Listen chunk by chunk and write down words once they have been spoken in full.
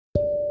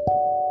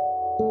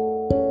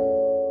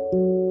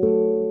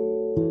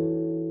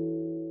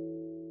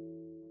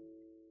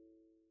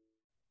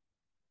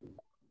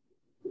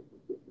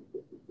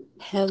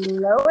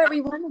Hello,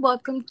 everyone.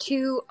 Welcome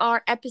to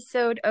our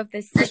episode of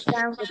the Sit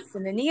Down with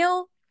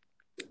Neil.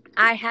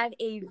 I have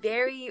a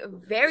very,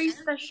 very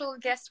special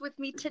guest with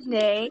me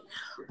today,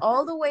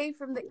 all the way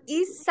from the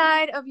east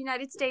side of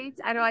United States.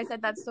 I know I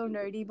said that's so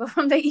nerdy, but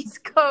from the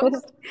East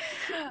Coast,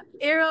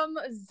 Irum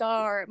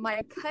Czar,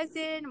 my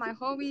cousin, my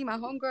homie, my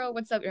homegirl.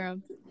 What's up,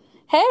 Irum?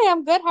 Hey,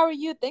 I'm good. How are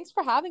you? Thanks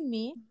for having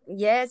me.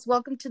 Yes,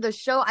 welcome to the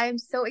show. I am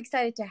so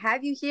excited to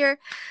have you here.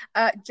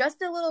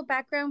 Just a little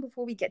background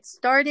before we get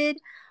started.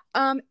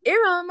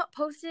 Iram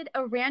posted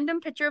a random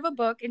picture of a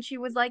book and she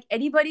was like,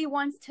 anybody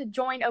wants to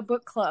join a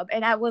book club?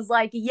 And I was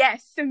like,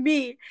 yes,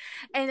 me.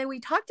 And then we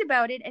talked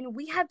about it and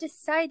we have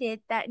decided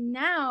that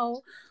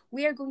now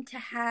we are going to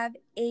have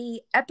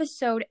a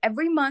episode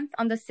every month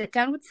on the Sit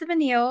Down with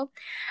Neil,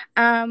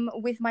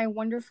 with my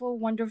wonderful,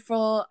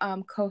 wonderful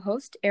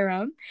co-host,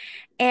 Iram.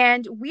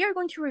 And we are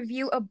going to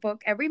review a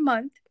book every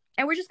month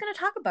and we're just going to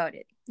talk about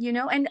it,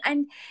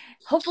 and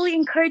hopefully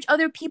encourage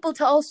other people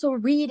to also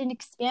read and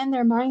expand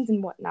their minds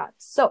and whatnot.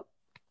 So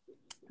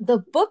the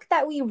book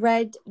that we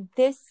read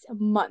this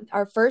month,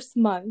 our first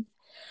month,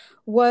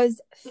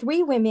 was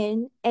Three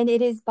Women, and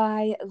it is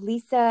by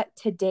Lisa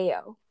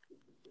Taddeo.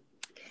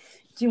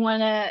 Do you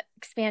want to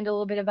expand a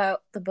little bit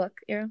about the book,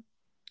 Ira?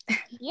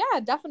 Yeah,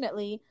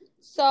 definitely.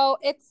 So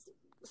it's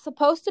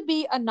supposed to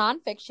be a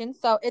nonfiction.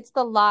 So it's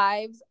the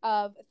lives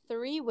of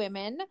three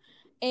women.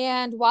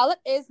 And while it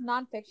is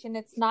nonfiction,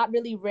 it's not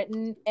really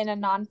written in a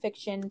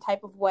nonfiction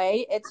type of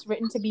way. It's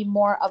written to be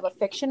more of a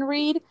fiction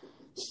read.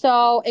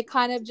 So it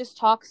kind of just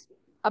talks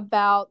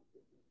about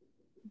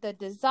the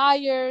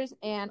desires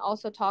and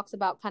also talks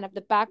about kind of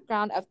the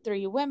background of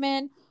three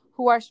women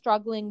who are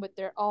struggling with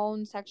their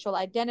own sexual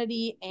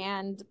identity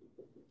and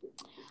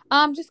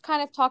just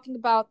kind of talking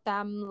about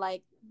them,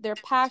 like their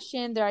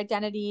passion, their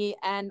identity,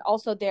 and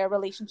also their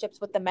relationships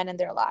with the men in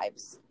their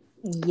lives.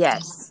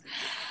 Yes.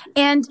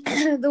 And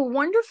the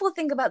wonderful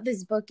thing about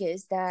this book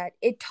is that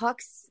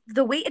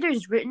the way it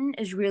is written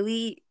is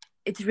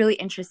it's really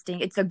interesting.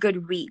 It's a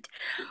good read.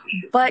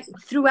 But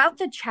throughout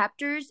the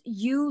chapters,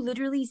 you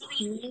literally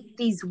see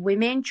these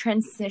women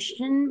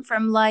transition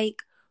from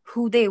like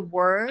who they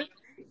were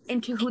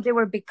into who they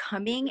were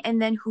becoming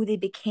and then who they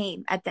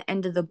became at the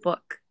end of the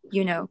book,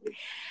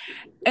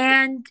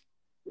 And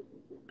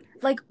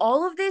like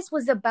all of this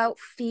was about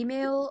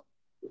female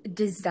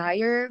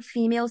desire,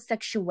 female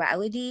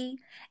sexuality,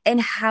 and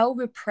how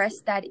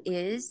repressed that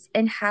is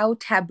and how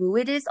taboo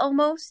it is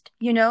almost,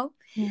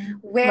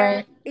 where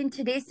Right. in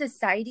today's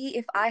society,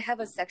 if I have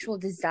a sexual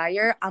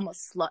desire, I'm a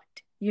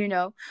slut,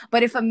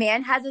 but if a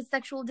man has a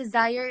sexual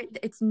desire,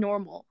 it's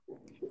normal.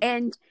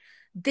 And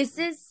this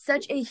is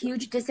such a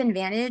huge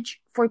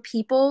disadvantage for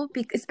people,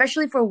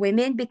 especially for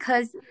women,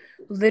 because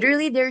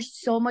literally there's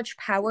so much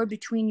power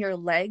between your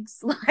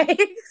legs. Like,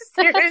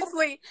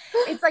 seriously,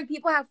 it's like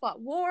people have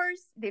fought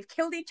wars, they've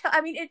killed each other. I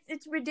mean,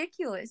 it's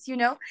ridiculous,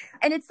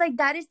 And it's like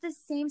that is the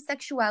same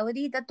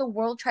sexuality that the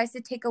world tries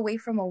to take away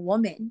from a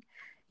woman,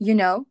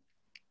 Yeah,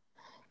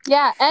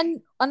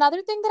 and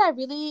another thing that I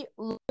really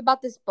love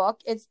about this book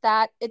is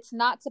that it's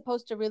not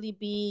supposed to really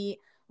be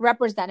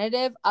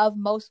representative of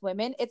most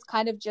women. It's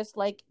kind of just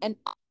like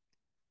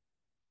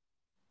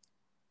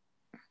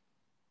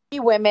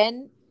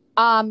women,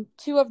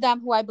 two of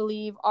them who I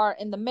believe are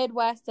in the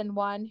Midwest and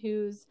one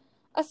who's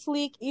a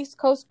sleek East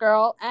Coast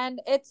girl, and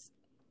it's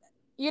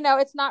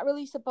not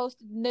really supposed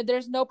to,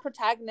 there's no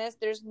protagonist,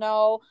 there's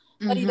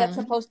nobody that's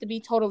supposed to be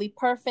totally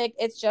perfect.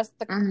 It's just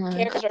the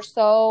characters are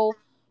so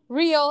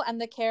real and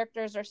the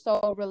characters are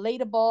so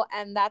relatable,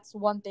 and that's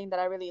one thing that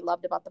I really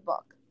loved about the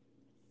book.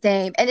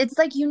 Same. And it's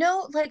like,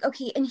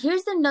 okay, and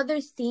here's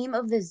another theme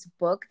of this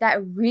book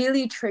that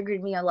really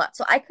triggered me a lot.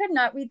 So I could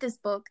not read this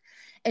book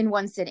in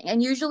one sitting.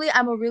 And usually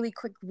I'm a really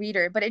quick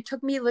reader, but it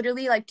took me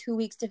literally like 2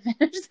 weeks to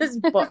finish this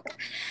book.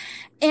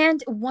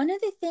 And one of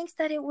the things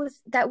that it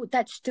was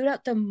that stood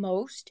out the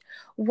most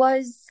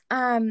was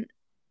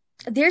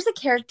there's a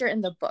character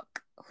in the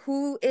book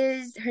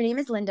her name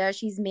is Linda.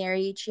 She's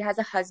married. She has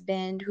a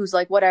husband who's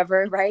like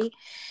whatever, right?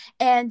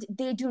 And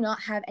they do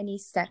not have any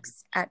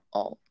sex at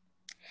all.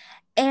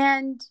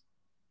 And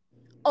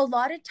a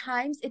lot of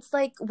times it's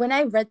like when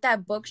I read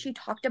that book, she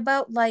talked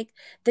about like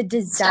the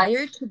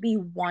desire to be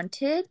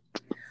wanted.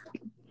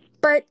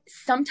 But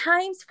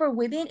sometimes for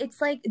women, it's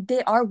like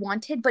they are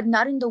wanted, but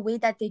not in the way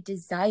that they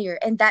desire.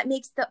 And that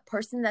makes the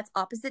person that's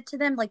opposite to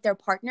them, like their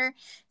partner,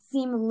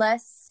 seem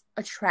less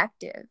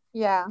attractive.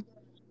 Yeah.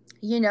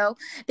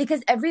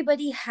 Because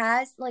everybody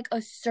has like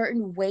a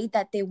certain way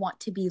that they want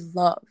to be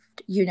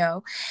loved,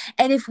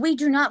 And if we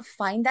do not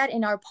find that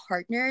in our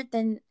partner,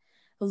 then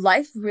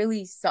life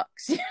really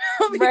sucks,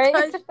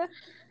 Right.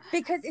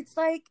 because it's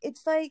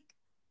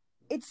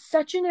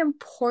such an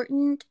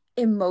important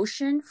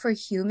emotion for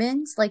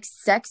humans. Like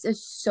sex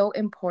is so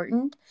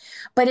important,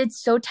 but it's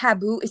so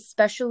taboo,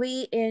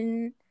 especially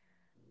in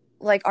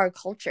like our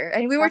culture.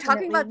 And we were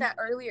talking about that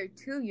earlier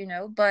too,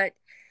 but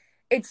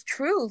it's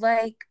true.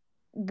 Like,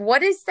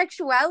 what is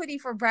sexuality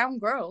for brown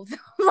girls?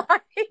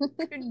 Like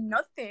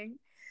nothing.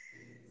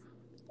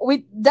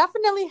 We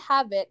definitely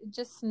have it,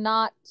 just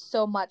not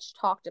so much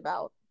talked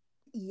about.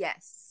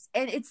 Yes.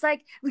 And it's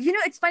like, you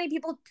know, it's funny,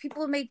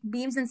 people make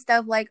memes and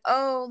stuff like,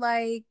 oh,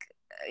 like,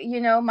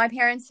 you know, my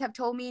parents have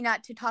told me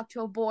not to talk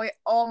to a boy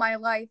all my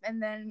life,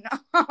 and then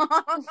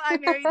I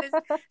married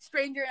this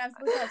stranger and I'm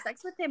supposed to have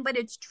sex with him. But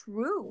it's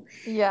true.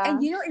 Yeah,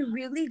 And you know, it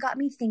really got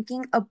me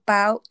thinking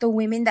about the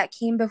women that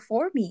came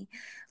before me.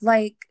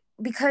 Like,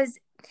 because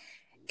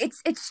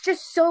it's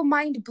just so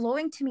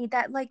mind-blowing to me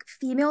that like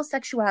female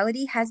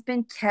sexuality has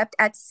been kept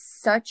at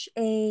such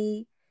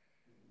a,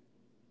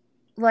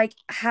 like,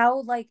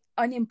 how like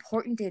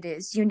unimportant it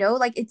is, you know,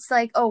 like it's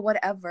like, oh,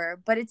 whatever,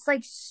 but it's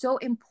like so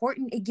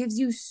important. It gives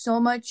you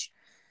so much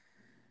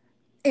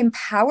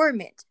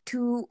empowerment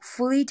to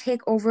fully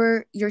take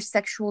over your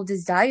sexual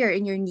desire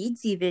and your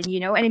needs, even, you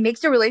know, and it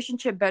makes the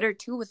relationship better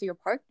too with your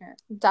partner.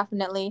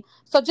 definitely.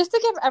 So just to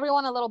give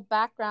everyone a little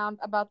background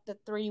about the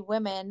three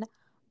women,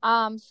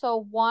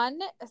 so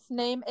one's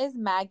name is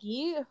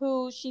Maggie,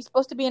 who she's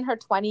supposed to be in her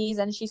 20s,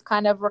 and she's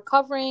kind of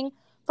recovering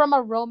from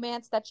a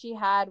romance that she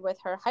had with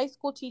her high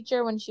school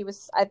teacher when she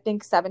was, I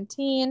think,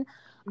 17.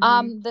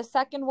 Mm-hmm. The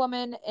second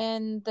woman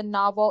in the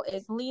novel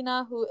is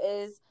Lena, who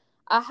is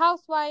a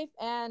housewife,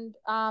 and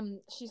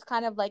she's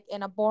kind of like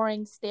in a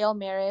boring, stale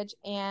marriage,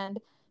 and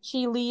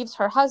she leaves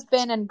her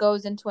husband and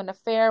goes into an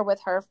affair with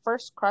her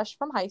first crush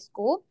from high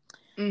school.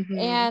 Mm-hmm.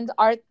 And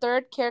our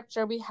third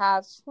character, we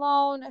have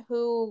Sloane,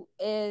 who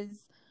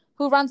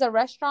runs a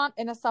restaurant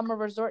in a summer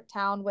resort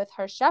town with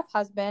her chef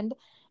husband,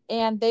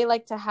 and they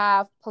like to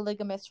have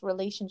polygamous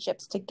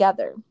relationships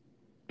together.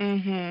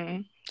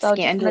 Mm-hmm. So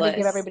just wanted to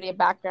give Scandalous. everybody a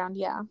background.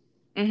 Yeah.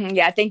 Mm-hmm.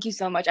 Yeah, thank you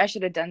so much. I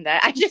should have done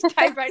that. I just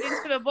typed right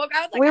into the book.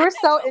 I was like, We I were have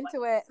so so much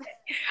into it. to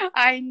say.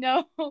 I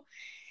know.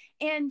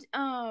 And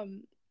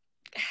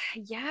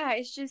yeah,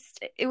 it's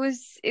just, it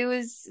was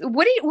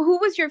who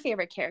was your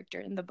favorite character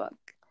in the book?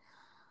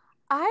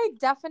 I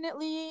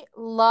definitely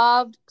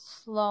loved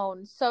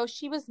Sloane. So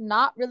she was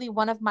not really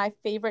one of my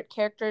favorite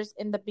characters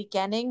in the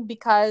beginning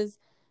because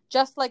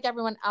just like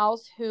everyone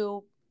else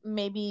who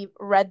maybe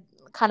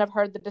kind of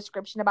heard the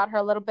description about her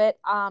a little bit,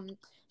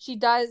 she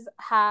does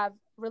have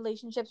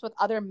relationships with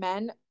other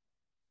men.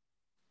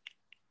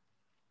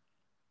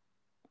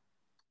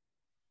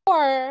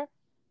 Or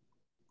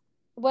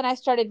when I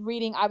started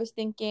reading, I was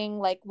thinking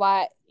like,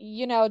 why,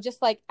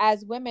 just like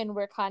as women,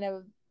 we're kind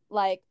of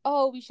like,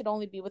 oh, we should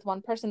only be with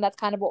one person. That's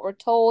kind of what we're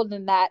told,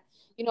 and that,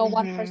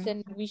 one Mm-hmm.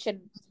 person, we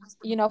should,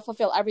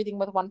 fulfill everything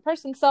with one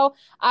person. So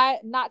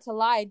not to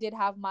lie, I did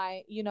have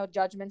my,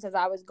 judgments as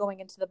I was going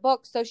into the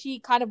book. So she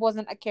kind of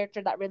wasn't a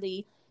character that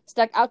really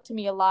stuck out to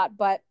me a lot,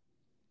 but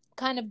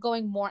kind of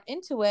going more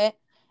into it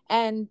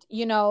and,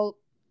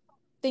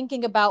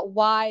 thinking about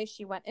why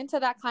she went into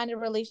that kind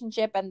of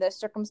relationship and the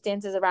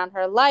circumstances around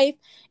her life,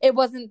 it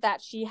wasn't that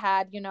she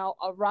had,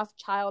 a rough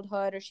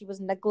childhood or she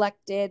was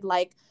neglected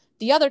like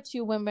the other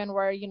two women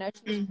were. She was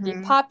really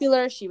Mm-hmm.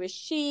 popular, she was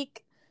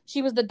chic,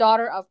 she was the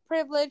daughter of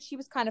privilege, she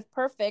was kind of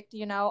perfect,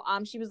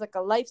 she was like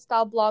a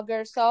lifestyle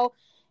blogger. So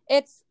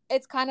it's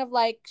kind of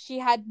like she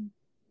had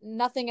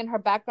nothing in her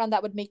background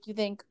that would make you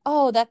think,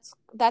 oh, that's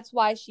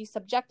why she's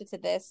subjected to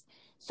this.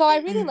 So I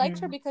really liked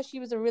her Mm-hmm. because she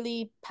was a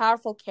really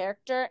powerful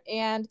character,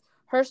 and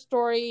her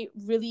story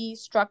really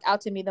struck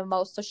out to me the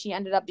most. So she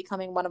ended up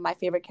becoming one of my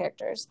favorite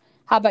characters.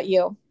 How about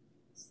you?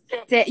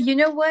 You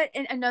know what?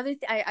 And another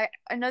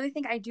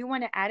thing I do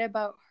want to add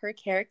about her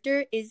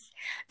character is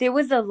there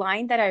was a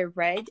line that I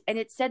read, and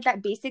it said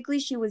that basically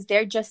she was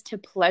there just to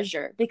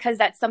pleasure because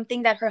that's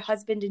something that her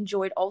husband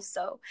enjoyed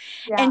also.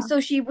 And Yeah, so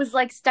she was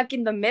like stuck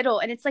in the middle,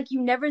 and it's like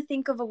you never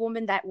think of a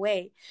woman that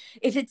way.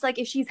 If it's like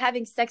if she's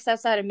having sex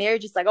outside of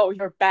marriage, it's like, oh,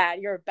 you're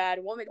a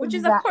bad woman, which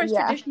is of exactly. course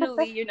Yeah,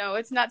 traditionally,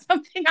 it's not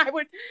something I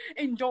would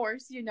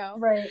endorse.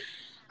 right.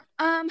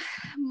 Um,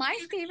 my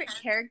favorite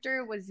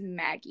character was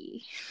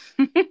Maggie.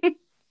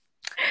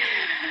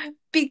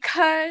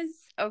 Because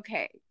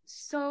okay,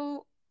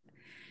 so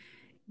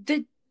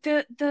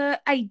the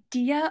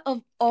idea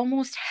of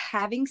almost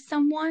having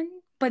someone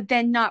but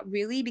then not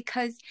really,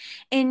 because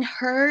in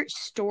her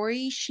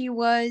story she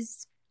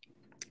was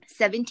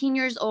 17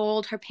 years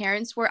old, her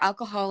parents were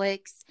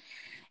alcoholics,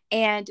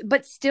 and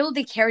but still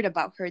they cared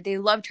about her, they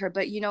loved her,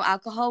 but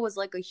alcohol was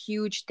like a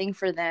huge thing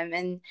for them,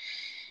 and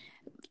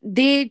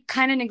they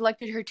kind of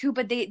neglected her too,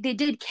 but they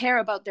did care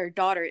about their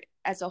daughter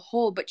as a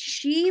whole. But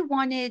she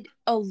wanted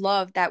a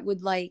love that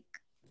would like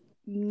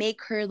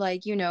make her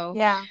like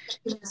Yeah.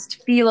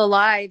 just feel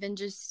alive, and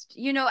just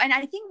and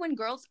I think when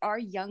girls are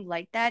young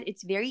like that,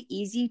 it's very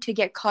easy to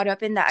get caught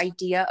up in the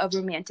idea of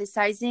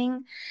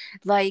romanticizing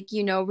like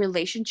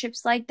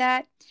relationships like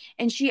that.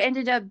 And she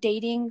ended up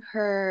dating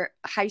her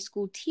high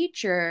school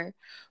teacher,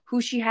 who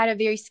she had a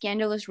very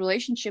scandalous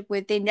relationship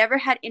with. They never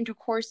had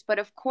intercourse, but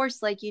of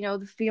course, like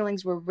the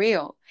feelings were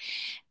real.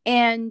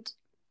 And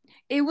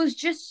it was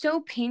just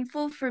so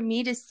painful for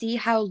me to see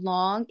how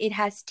long it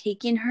has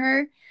taken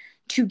her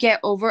to get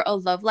over a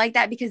love like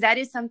that, because that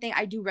is something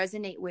I do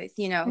resonate with.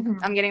 Mhm.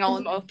 I'm getting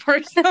all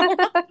personal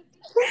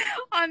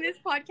on this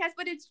podcast,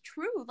 but it's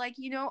true. Like,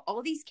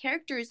 all these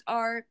characters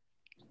are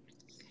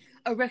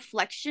a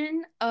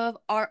reflection of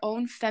our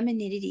own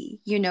femininity,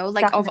 you know,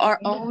 like of our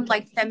Definitely. own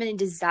like feminine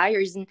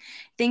desires and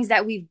things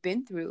that we've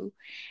been through.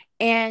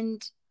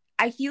 And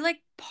I feel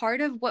like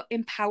part of what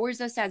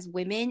empowers us as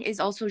women is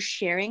also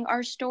sharing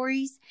our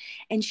stories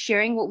and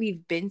sharing what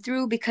we've been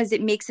through, because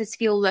it makes us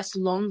feel less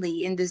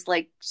lonely in this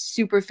like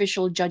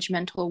superficial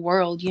judgmental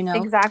world, you know.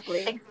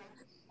 Exactly.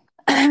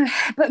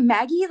 But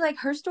Maggie, like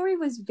her story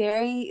was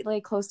very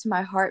like close to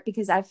my heart,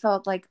 because I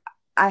felt like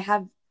I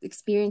have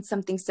experienced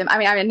something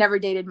similar. I never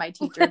dated my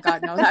teacher,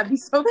 God no, that'd be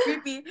so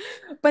creepy.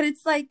 But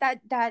it's like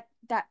that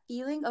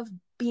feeling of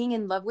being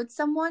in love with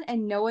someone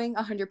and knowing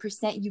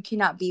 100% you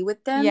cannot be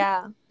with them,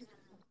 Yeah.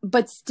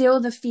 but still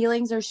the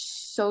feelings are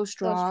so So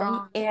strong,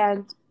 strong.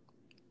 and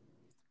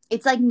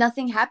it's like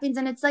nothing happens,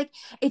 and it's like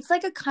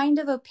a kind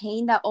of a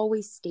pain that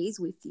always stays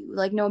with you,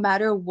 like no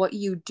matter what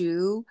you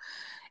do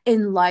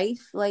in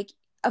life. Like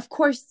of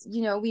course,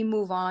 you know, we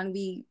move on,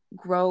 we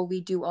grow,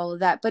 we do all of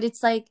that, but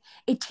it's like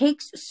it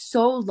takes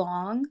so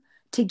long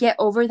to get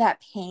over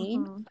that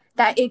pain Mm-hmm.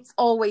 that it's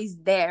always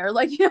there,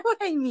 like you know what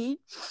I mean.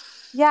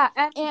 Yeah,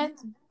 and And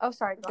oh,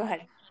 sorry, go go ahead.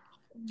 ahead.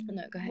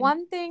 No, go ahead.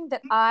 One thing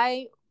that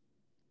I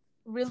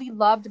really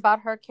loved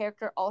about her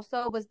character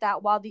also was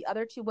that while the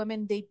other two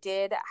women, they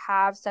did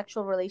have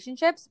sexual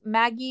relationships,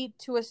 Maggie,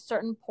 to a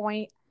certain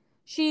point,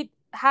 she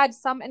had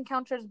some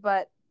encounters,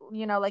 but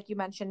you know, like you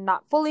mentioned,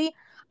 not fully.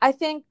 I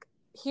think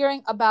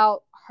hearing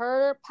about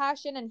her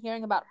passion and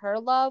hearing about her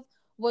love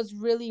was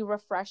really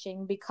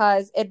refreshing,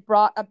 because it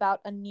brought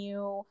about a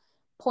new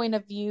point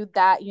of view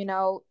that, you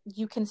know,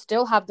 you can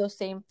still have those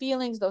same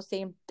feelings, those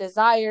same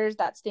desires,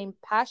 that same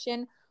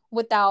passion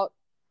without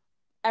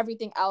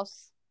everything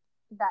else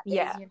that is,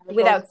 Yeah, you know, goes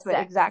without into it.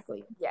 sex.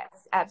 Exactly.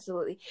 Yes,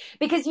 absolutely.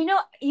 Because you know,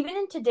 even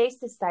in today's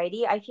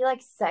society, I feel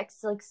like sex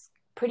like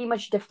pretty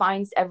much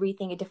defines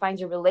everything. It defines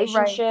your Right.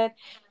 relationship.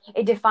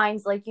 It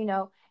defines like, you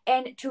know,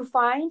 and to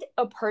find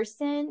a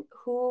person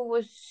who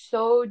was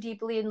so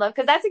deeply in love,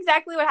 because that's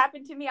exactly what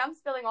happened to me. I'm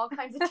spilling all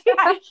kinds of tea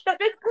I shouldn't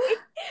be.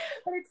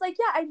 But it's like,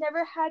 yeah, I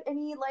never had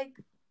any like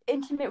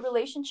intimate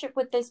relationship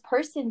with this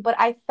person, but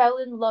I fell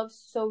in love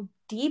so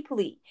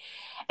deeply.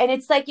 And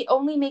it's like it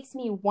only makes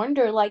me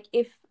wonder, like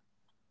if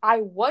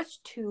I was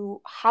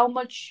to, how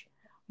much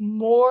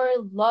more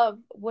love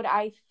would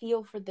I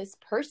feel for this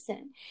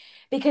person?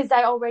 Because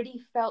I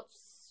already felt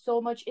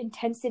so much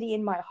intensity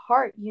in my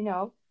heart, you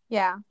know?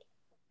 Yeah.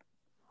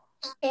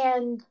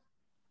 And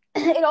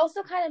it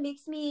also kind of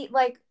makes me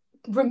like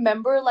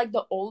remember like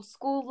the old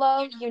school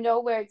love, you know,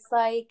 where it's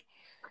like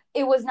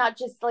it was not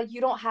just like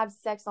you don't have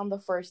sex on the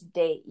first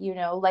date, you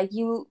know, like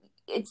you,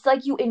 it's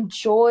like you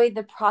enjoy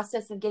the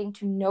process of getting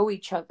to know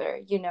each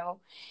other, you know,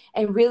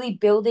 and really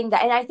building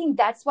that. And I think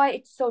that's why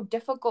it's so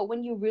difficult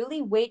when you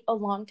really wait a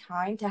long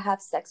time to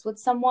have sex with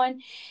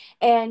someone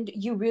and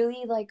you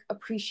really like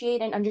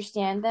appreciate and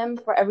understand them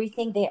for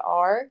everything they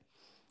are.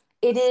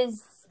 It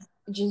is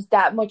just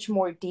that much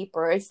more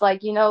deeper. It's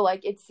like, you know,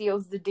 like it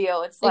seals the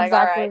deal. It's like,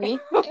 all right. Exactly.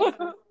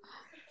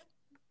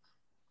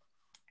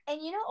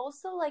 And you know,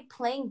 also like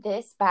playing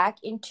this back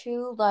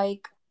into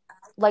like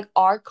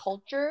our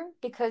culture,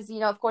 because you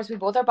know, of course, we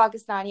both are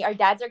Pakistani, our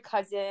dads are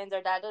cousins,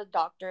 our dads are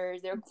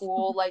doctors, they're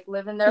cool, like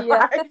living their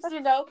Yeah. lives,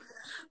 you know.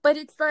 But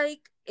it's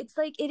like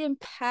it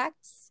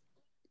impacts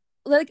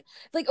like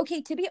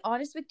okay, to be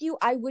honest with you,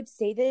 I would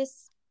say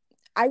this,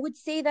 I would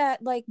say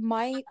that like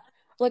my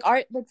like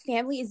our like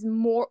family is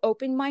more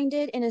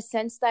open-minded in a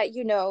sense that,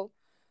 you know,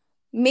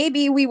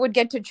 maybe we would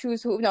get to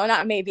choose who, no,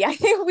 not maybe, I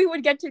think we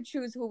would get to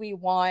choose who we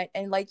want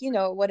and like, you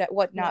know, what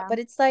not. Yeah. But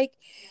it's like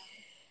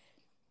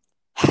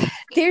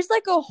there's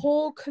like a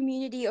whole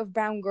community of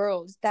brown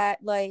girls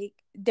that like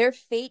their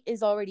fate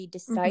is already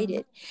Mm-hmm.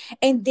 decided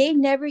and they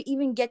never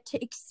even get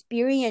to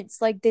experience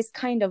like this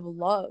kind of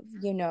love,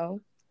 you know,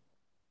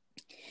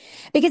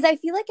 because I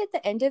feel like at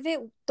the end of it,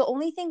 the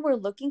only thing we're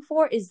looking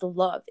for is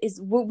love,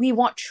 is what we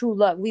want, true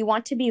love. We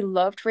want to be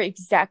loved for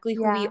exactly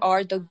who we Yeah.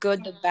 are, the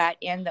good, the bad,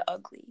 and the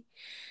ugly,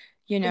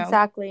 you know.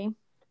 Exactly.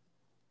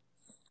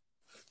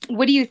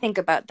 What do you think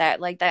about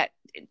that, like that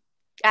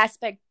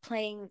aspect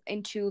playing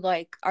into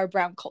like our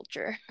brown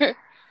culture?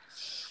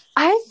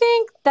 I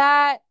think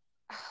that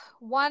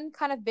one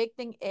kind of big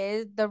thing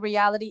is the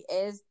reality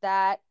is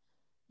that,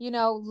 you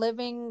know,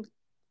 living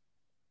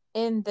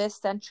in this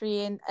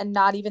century and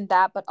not even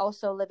that, but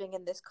also living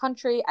in this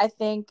country, I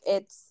think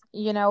it's,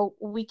 you know,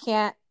 we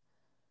can't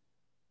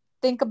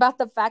think about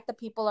the fact that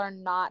people are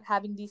not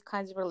having these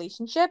kinds of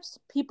relationships.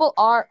 People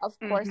are, of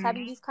course, Mm-hmm.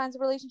 having these kinds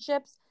of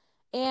relationships.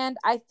 And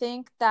I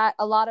think that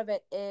a lot of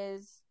it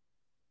is,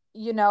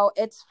 you know,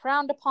 it's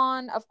frowned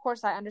upon. Of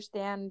course, I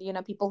understand, you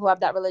know, people who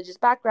have that religious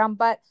background,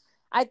 but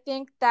I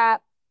think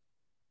that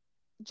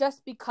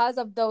just because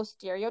of those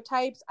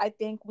stereotypes, I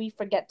think we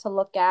forget to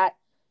look at,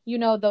 you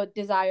know, the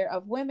desire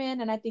of women.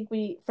 And I think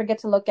we forget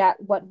to look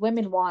at what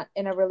women want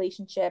in a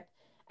relationship.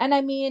 And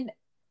I mean,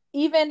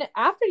 even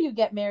after you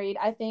get married,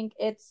 I think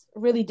it's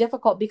really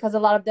difficult because a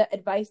lot of the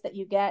advice that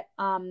you get,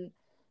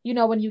 you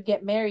know, when you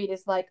get married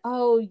is like,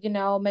 oh, you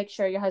know, make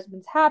sure your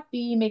husband's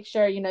happy, make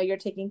sure, you know, you're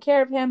taking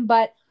care of him.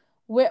 But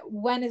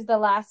when is the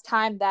last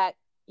time that,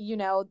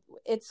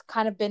 it's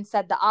kind of been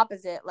said the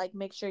opposite, like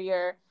make sure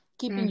you're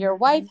keeping your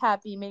wife Mm-hmm.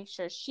 happy, make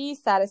sure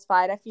she's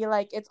satisfied. I feel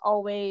like it's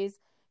always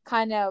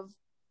kind of,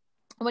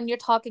 when you're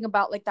talking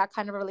about like that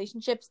kind of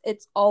relationships,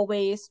 it's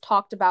always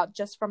talked about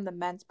just from the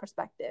men's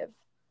perspective.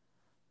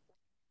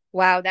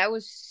 Wow, that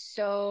was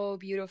so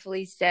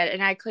beautifully said.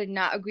 And I could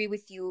not agree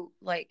with you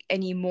like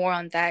any more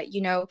on that.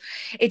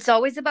 It's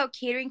always about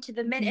catering to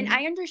the men. And Mm-hmm.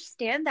 I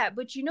understand that,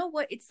 but you know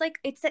what? It's like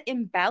it's an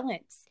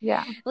imbalance.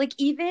 Yeah. Like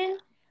even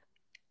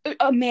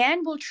a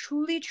man will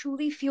truly,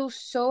 truly feel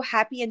so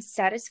happy and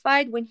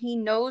satisfied when he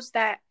knows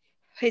that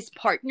his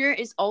partner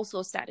is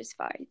also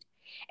satisfied.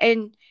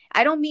 And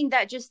I don't mean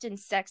that just in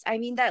sex. I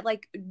mean that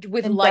like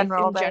with In life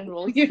general, in right?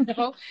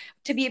 general,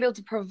 to be able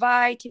to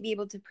provide, to be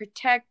able to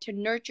protect, to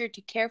nurture,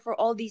 to care for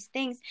all these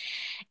things.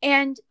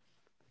 And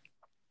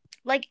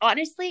like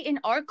honestly, in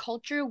our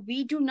culture,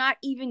 we do not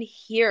even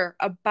hear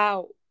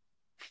about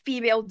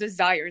female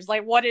desires.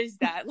 Like, what is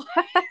that?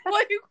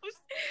 Like,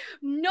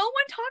 no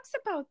one talks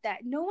about that.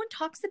 No one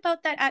talks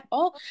about that at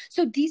all.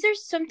 So these are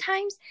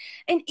sometimes,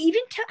 and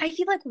even to, I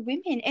feel like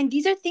women, and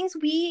these are things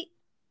we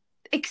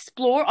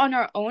explore on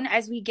our own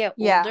as we get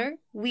Yeah. older.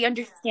 We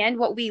understand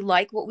what we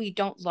like, what we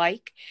don't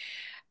like,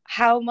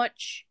 how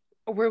much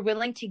we're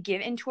willing to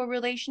give into a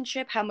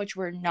relationship, how much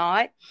we're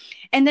not.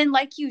 And then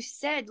like you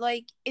said,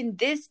 like in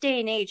this day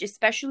and age,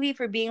 especially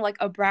for being like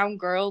a brown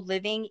girl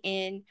living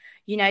in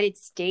United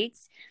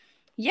States,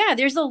 yeah,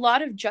 there's a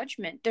lot of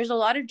judgment. There's a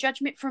lot of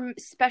judgment from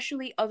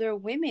especially other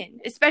women,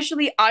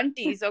 especially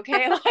aunties,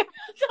 okay? Like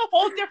it's a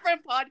whole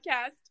different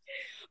podcast.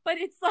 But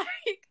it's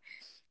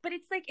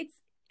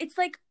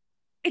like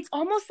it's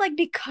almost like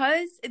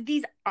because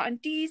these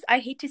aunties, I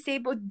hate to say,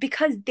 but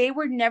because they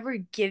were never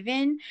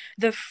given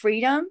the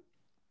freedom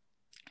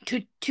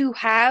to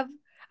have,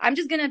 I'm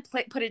just gonna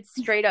put it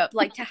straight up,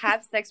 like to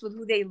have sex with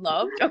who they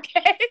loved,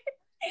 okay?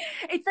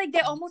 It's like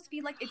they almost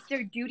feel like it's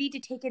their duty to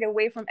take it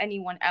away from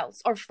anyone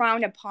else or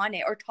frown upon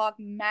it or talk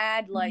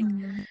mad like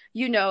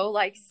Mm-hmm.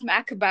 like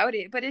smack about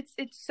it, but it's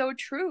so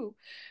true.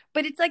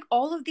 But it's like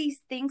all of these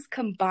things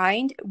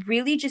combined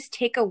really just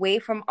take away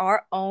from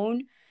our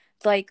own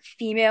like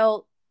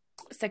female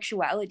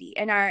sexuality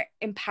and our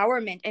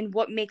empowerment and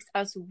what makes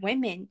us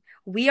women.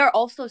 We are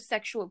also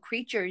sexual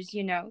creatures,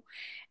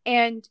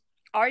 and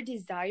our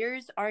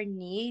desires, our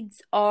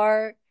needs,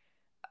 are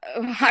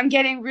I'm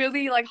getting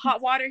really like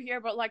hot water here,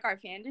 but like our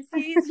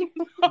fantasies,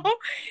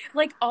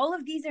 like all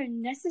of these are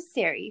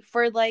necessary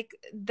for like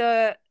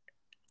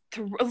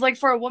like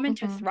for a woman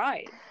to Mm-hmm.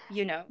 thrive.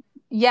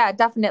 Yeah,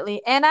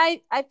 definitely. And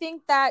I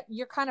think that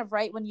you're kind of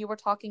right when you were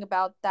talking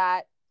about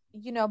that,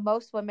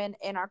 most women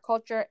in our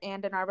culture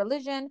and in our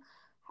religion,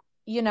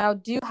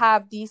 do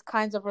have these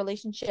kinds of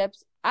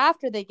relationships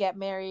after they get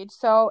married.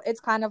 So it's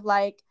kind of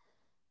like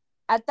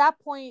at that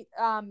point,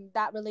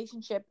 that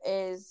relationship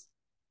is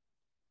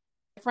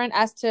different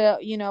as to,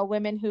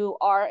 women who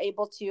are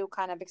able to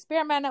kind of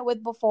experiment it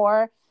with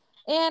before.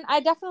 And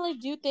I definitely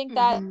do think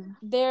that Mm-hmm.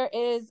 there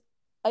is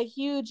a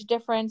huge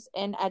difference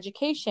in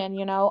education.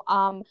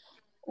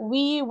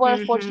 We were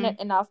Mm-hmm. fortunate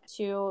enough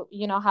to,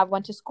 have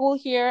went to school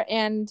here,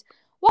 and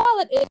while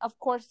it is of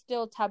course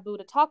still taboo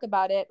to talk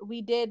about it,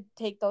 we did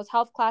take those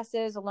health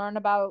classes, learn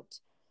about,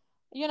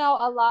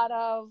 a lot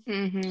of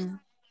Mm-hmm.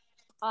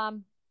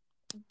 um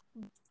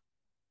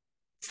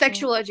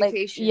Sexual like,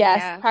 education,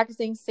 yes, yeah.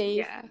 practicing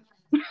safe Yeah.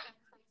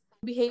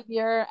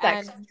 behavior,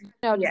 and Sex.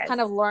 just kind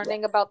Yes. of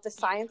learning Yes. about the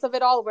science of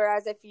it all,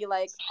 whereas I feel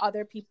like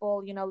other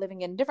people,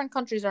 living in different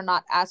countries are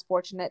not as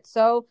fortunate.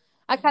 So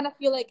I kind of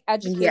feel like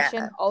education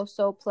Yeah.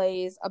 also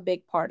plays a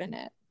big part in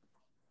it.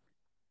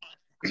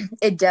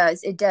 It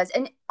does. It does.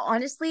 And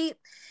honestly,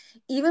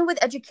 even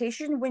with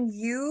education, when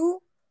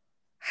you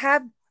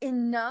have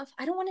enough,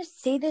 I don't want to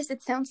say this,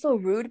 it sounds so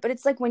rude, but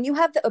it's like when you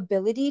have the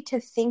ability to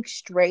think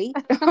straight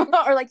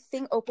or like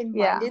think Yeah.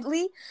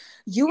 open-mindedly,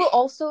 you will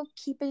also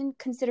keep in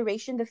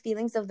consideration the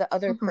feelings of the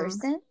other Mm-hmm.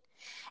 person.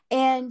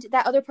 And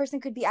that other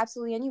person could be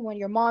absolutely anyone,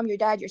 your mom, your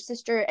dad, your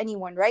sister,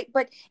 anyone, right?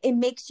 But it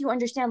makes you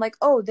understand like,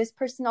 oh, this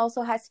person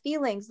also has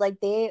feelings, like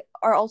they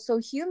are also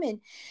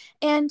human.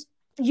 And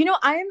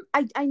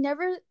I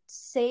never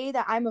say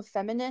that I'm a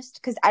feminist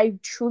because I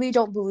truly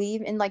don't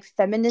believe in like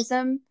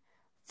feminism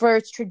for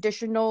its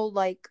traditional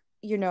like,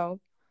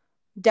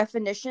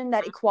 definition,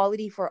 that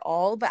equality for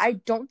all, but I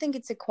don't think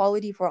it's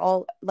equality for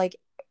all like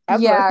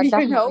ever, Yeah,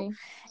 definitely.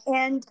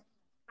 and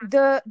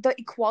the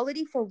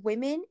equality for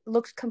women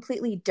looks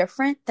completely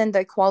different than the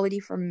equality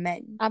for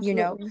men.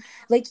 Absolutely.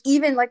 Like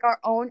even like our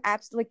own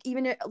apps, like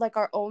even like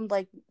our own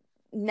like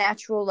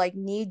natural like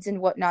needs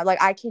and whatnot,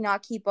 like I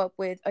cannot keep up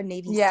with a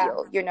Navy Yeah.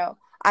 SEAL.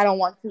 I don't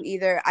want to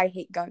either. I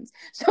hate guns.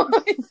 So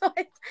it's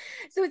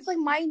like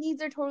my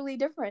needs are totally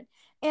different,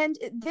 and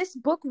this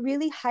book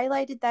really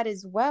highlighted that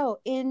as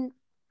well in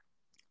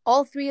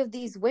all three of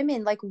these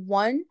women. Like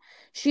one,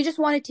 she just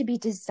wanted to be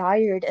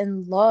desired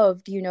and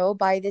loved,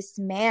 by this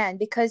man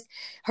because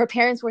her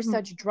parents were Mhm.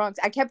 such drunks.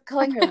 I kept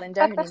calling her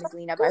Linda. Her name is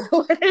Lena, by the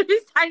way.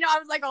 I know. I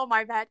was like, oh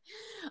my bad.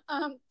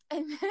 And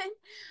then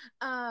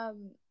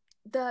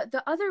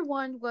the other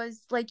one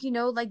was like,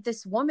 like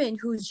this woman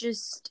who's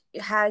just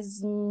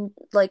has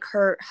like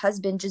her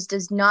husband just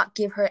does not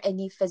give her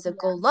any Yeah.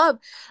 physical love.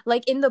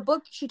 Like in the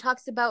book she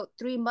talks about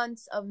 3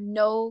 months of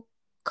no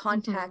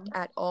contact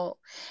Mm-hmm. at all.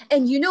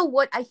 And you know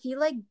what, I feel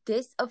like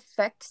this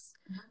affects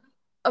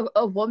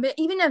a woman,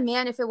 even a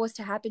man, if it was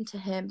to happen to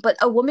him, but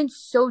a woman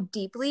so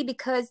deeply,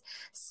 because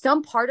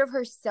some part of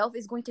herself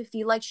is going to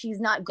feel like she's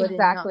not good enough,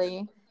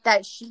 Exactly.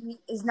 that she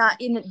is not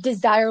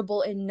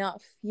desirable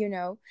enough.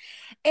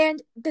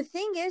 And the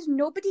thing is,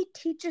 nobody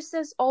teaches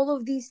us all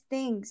of these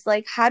things,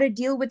 like how to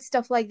deal with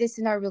stuff like this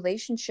in our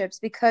relationships,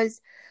 because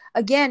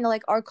again,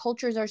 like our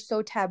cultures are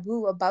so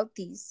taboo about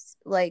these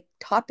like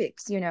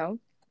topics. Yeah,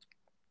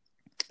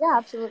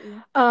 absolutely.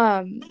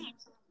 um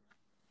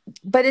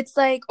but it's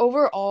like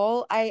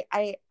overall, I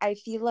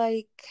feel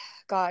like,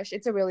 gosh,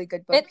 it's a really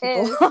good book, It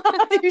people. is.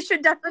 You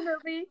should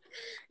definitely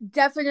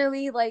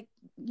like,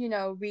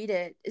 read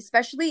it,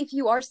 especially if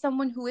you are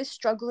someone who is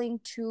struggling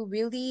to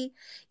really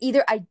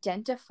either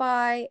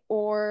identify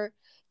or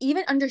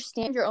even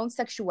understand your own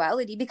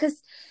sexuality,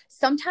 because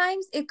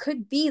sometimes it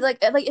could be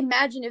like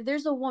imagine if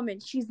there's a woman,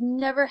 she's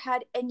never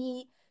had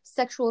any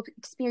sexual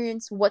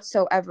experience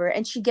whatsoever,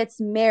 and she gets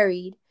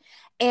married,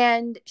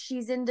 and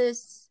she's in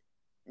this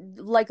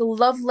like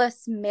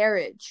loveless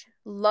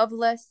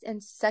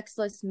and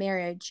sexless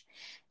marriage,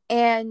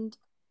 and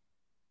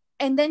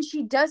then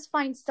she does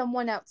find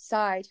someone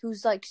outside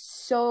who's like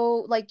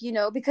so like,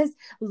 because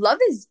love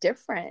is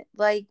different,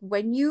 like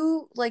when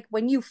you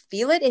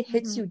feel it, it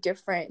hits Mm-hmm. you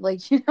different,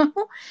 like,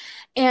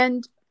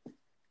 and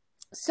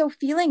so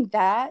feeling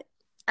that,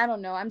 I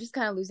don't know, I'm just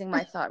kind of losing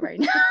my thought right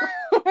now.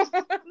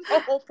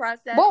 The whole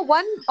process. Well,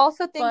 one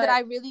also thing that But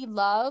I really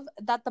love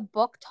that the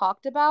book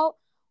talked about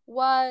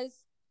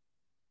was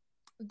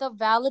the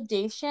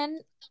validation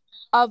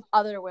of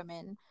other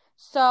women.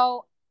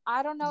 So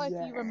I don't know if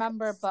you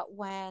remember, yes. but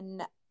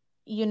when,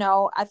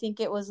 I think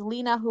it was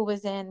Lena who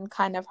was in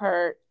kind of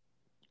her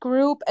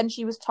group and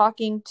she was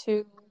talking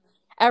to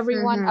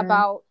everyone Mm-hmm.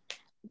 about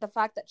the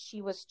fact that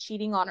she was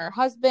cheating on her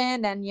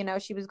husband and,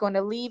 she was going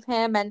to leave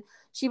him and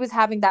she was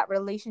having that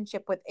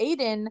relationship with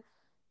Aiden.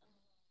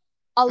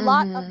 A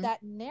lot of Mm-hmm.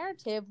 that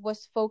narrative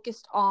was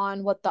focused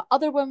on what the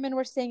other women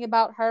were saying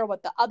about her,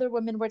 what the other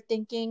women were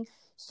thinking.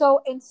 So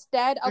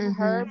instead of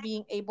her Mm-hmm.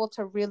 being able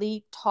to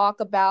really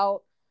talk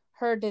about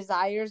her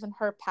desires and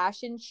her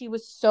passion, she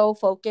was so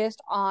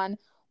focused on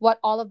what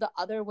all of the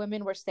other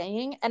women were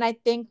saying. And I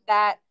think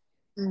that,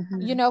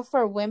 Mm-hmm.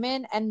 for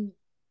women and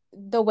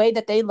the way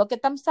that they look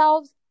at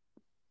themselves,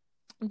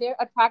 their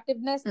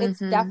attractiveness, it's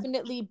Mm-hmm.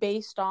 definitely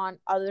based on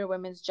other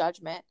women's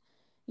judgment.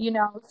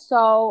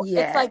 So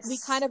it's like we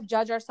kind Yes. of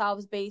judge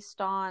ourselves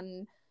based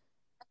on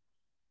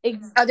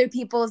Other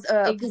people's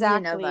opinion of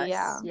exactly, us.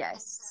 yeah.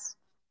 Yes.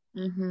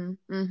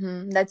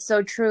 That's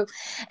so true.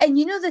 And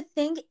the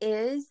thing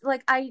is,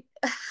 like, I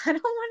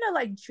don't want to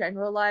like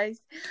generalize,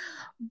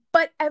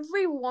 but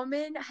every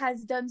woman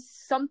has done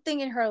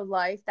something in her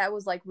life that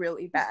was like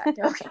really bad,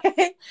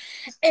 okay?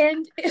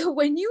 And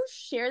when you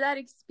share that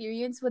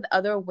experience with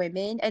other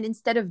women, and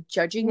instead of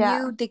judging Yeah.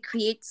 you, they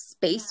create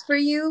space for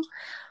you.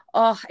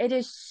 Oh, it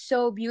is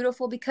so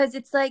beautiful, because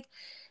it's like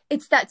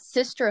it's that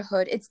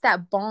sisterhood, it's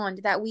that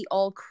bond that we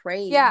all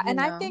crave, Yeah, you and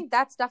I know. think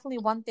that's definitely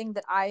one thing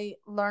that I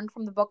learned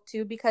from the book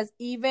too, because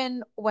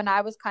even when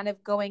I was kind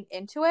of going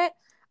into it,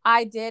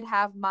 I did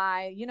have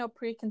my,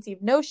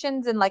 preconceived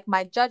notions and like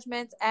my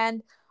judgments.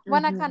 And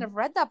when I kind Mhm. of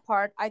read that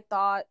part, I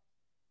thought,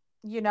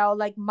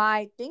 like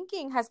my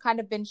thinking has kind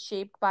of been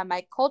shaped by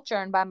my culture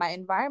and by my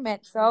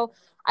environment. So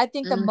I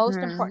think the most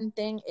Mhm. important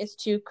thing is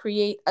to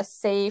create a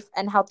safe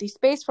and healthy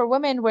space for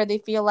women where they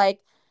feel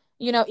like,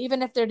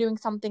 even if they're doing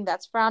something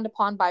that's frowned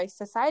upon by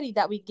society,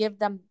 that we give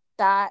them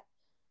that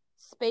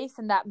space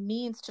and that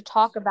means to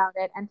talk about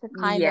it and to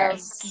kind of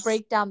Yes.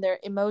 break down their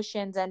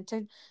emotions and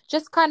to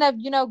just kind of,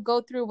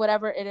 go through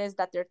whatever it is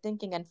that they're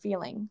thinking and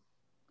feeling.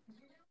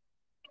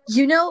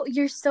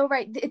 You're so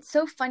right. It's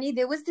so funny.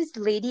 There was this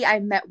lady I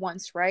met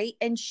once, right?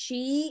 And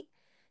she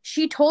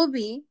told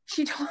me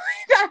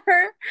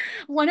that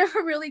one of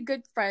her really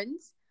good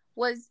friends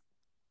was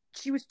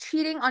she was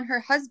cheating on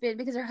her husband,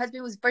 because her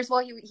husband was, first of all,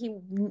 he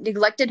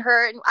neglected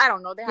her, and I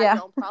don't know, they had Yeah.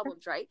 their own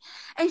problems, right?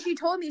 And she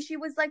told me, she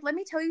was like, let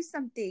me tell you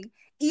something,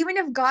 even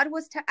if God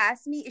was to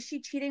ask me, is she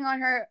cheating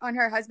on her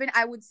husband,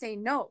 I would say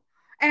no.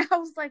 And I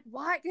was like,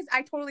 why? Because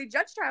I totally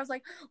judged her. I was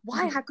like,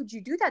 why? How could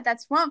you do that?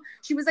 That's wrong.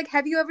 She was like,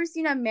 have you ever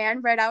seen a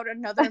man rat out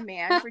another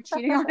man for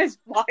cheating on his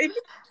wife?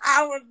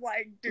 I was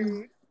like,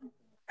 dude,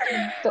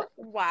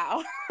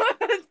 wow.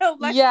 The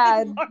Yeah,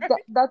 lesson learned.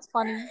 that's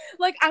funny.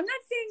 Like, I'm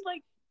not saying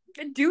like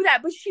do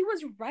that, but she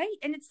was right.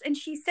 And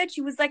she said,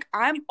 she was like,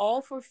 I'm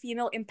all for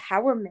female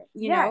empowerment,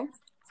 Yes.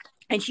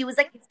 and she was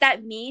like, if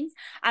that means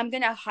I'm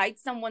gonna hide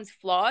someone's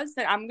flaws,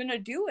 then I'm gonna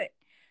do it,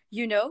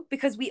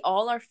 because we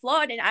all are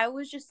flawed. And I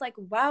was just like,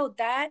 wow,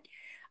 that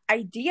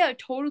idea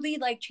totally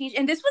like changed.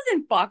 And this was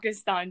in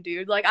Pakistan,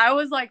 dude. Like, I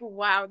was like,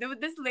 wow,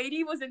 this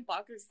lady was in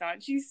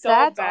Pakistan, she's so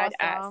That's badass.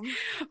 awesome.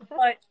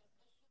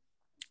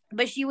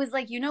 But she was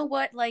like, you know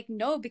what, like,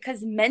 no,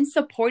 because men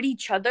support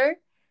each other,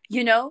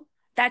 you know?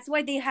 That's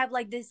why they have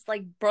like this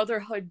like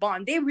brotherhood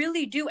bond. They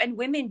really do. And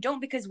women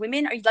don't, because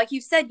women are, like you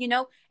said,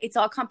 it's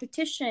all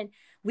competition.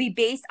 We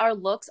base our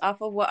looks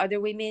off of what other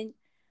women,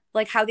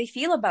 like how they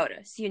feel about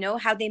us,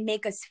 how they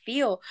make us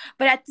feel.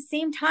 But at the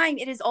same time,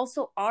 it is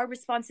also our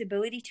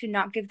responsibility to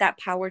not give that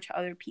power to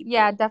other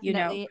Yeah, people.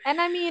 definitely.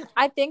 And I mean,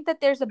 I think that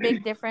there's a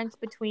big difference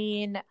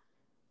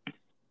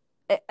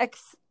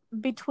ex-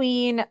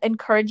 between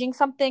encouraging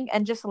something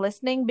and just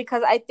listening,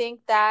 because I think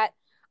that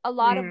a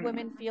lot of Mm.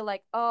 women feel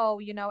like, oh,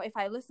 if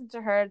I listen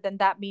to her, then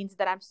that means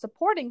that I'm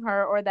supporting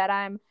her or that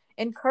I'm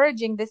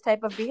encouraging this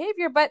type of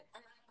behavior. But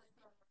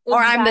Or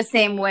I'm the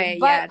same exactly. way.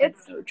 But Yeah, it's,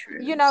 that's so true.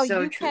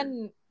 So you true.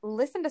 can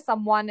listen to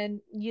someone,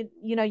 and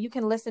you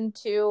can listen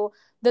to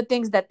the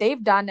things that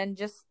they've done, and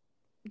just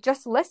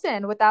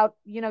listen without,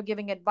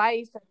 giving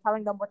advice and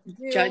telling them what to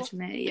do.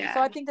 Judgment, So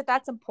yeah. I think that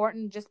that's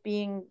important, just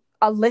being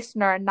a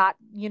listener and not,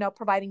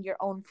 providing your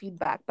own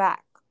feedback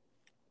back.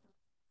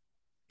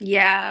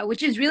 Yeah,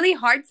 which is really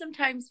hard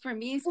sometimes for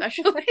me,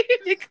 especially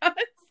because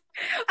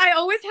I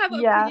always have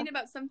an Yeah. opinion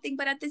about something,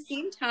 but at the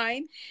same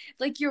time,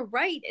 like you're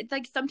right. It's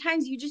like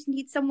sometimes you just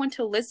need someone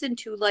to listen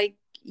to,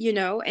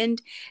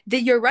 and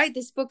that you're right.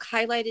 This book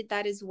highlighted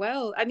that as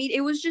well. I mean,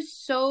 it was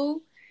just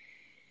so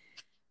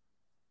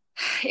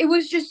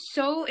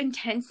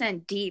intense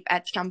and deep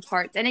at some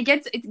parts, and it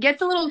gets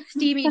a little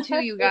steamy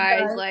too, you It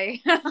guys. does.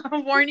 Like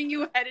I'm warning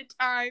you ahead of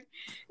time.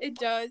 It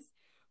does,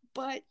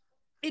 but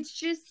it's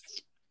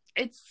just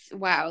it's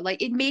wow.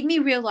 Like it made me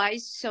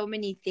realize so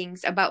many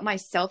things about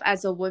myself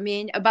as a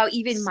woman, about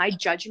even my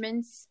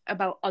judgments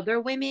about other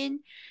women,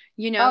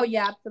 you Oh know.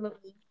 yeah,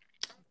 absolutely.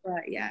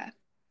 But yeah.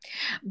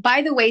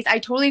 By the way, I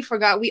totally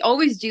forgot. We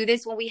always do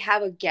this when we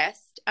have a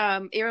guest.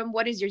 Iram,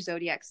 what is your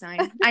zodiac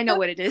sign? I know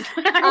what it is.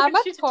 I I'm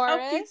want a you to tell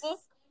people. Taurus.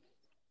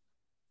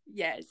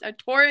 Yes, a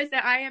Taurus,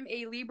 and I am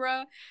a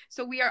Libra.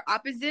 So we are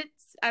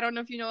opposites. I don't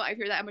know if you know if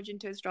you're that much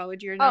into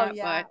astrology or Oh not,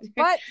 yeah. but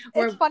But it's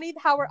we're funny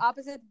how we're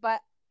opposites,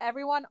 but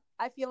everyone,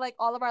 I feel like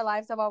all of our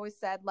lives have always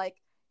said, like,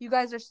 you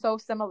guys are so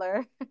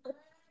similar.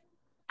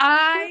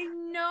 I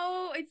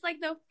know. It's like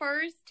the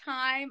first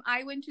time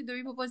I went to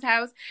the Popo's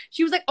house,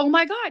 she was like, "Oh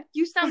my God,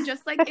 you sound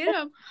just like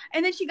Iram."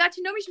 And then she got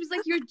to know me. She was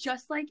like, "You're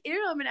just like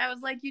Iram." And I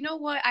was like, "You know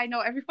what? I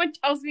know everyone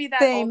tells me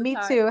that all Same, the me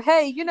time." too.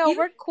 Hey, Even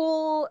we're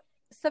cool,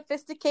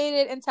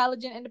 sophisticated,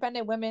 intelligent,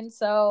 independent women,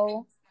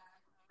 so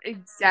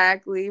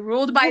exactly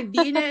ruled by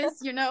Venus.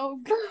 No,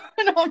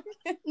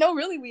 no,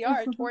 really, we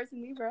are Taurus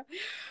and Libra.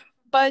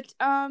 But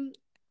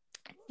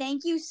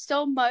thank you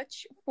so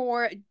much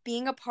for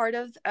being a part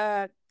of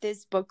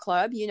this book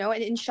club,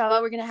 and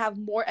inshallah we're going to have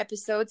more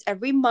episodes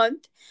every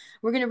month.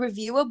 We're going to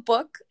review a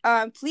book.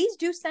 Please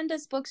do send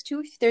us books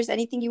too if there's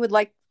anything you would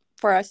like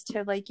for us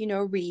to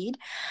read.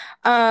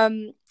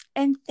 And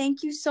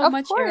thank you so of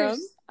much, Aram,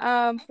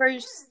 course. for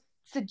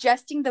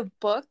suggesting the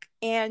book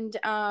and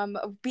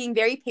being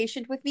very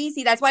patient with me.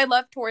 See, that's why I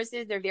love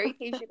Tauruses. They're very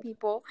patient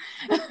people,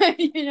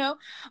 you know.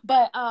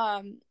 But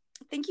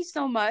thank you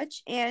so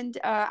much, and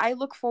I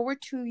look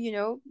forward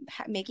to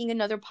making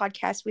another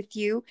podcast with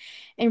you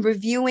and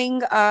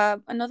reviewing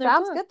another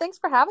Sounds book. good. Thanks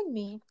for having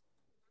me.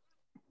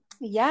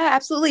 Yeah,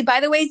 absolutely. By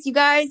the way, you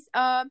guys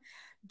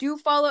do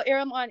follow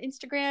Aram on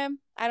Instagram.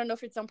 I don't know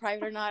if it's on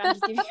private or not. I'm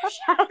just giving you a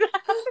shout out.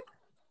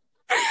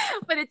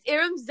 But it's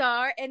Irum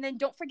Zar. And then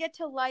don't forget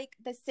to like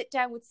the Sit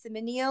Down with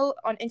Seminole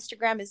on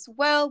Instagram as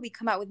well. We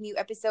come out with new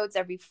episodes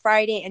every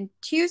Friday and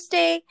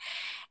Tuesday.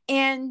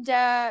 And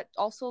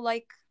also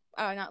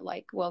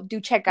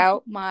do check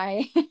out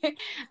my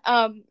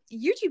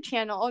YouTube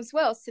channel as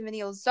well,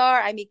 Seminole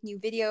Zar. I make new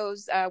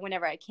videos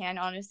whenever I can.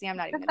 Honestly, I'm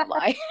not even gonna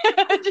lie.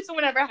 Just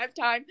whenever I have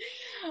time.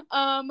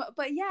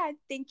 But yeah,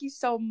 thank you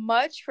so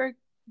much for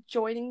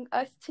joining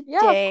us Yeah,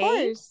 of today.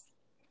 course.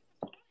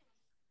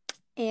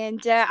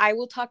 And I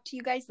will talk to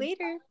you guys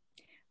later.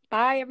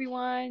 Bye,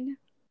 everyone.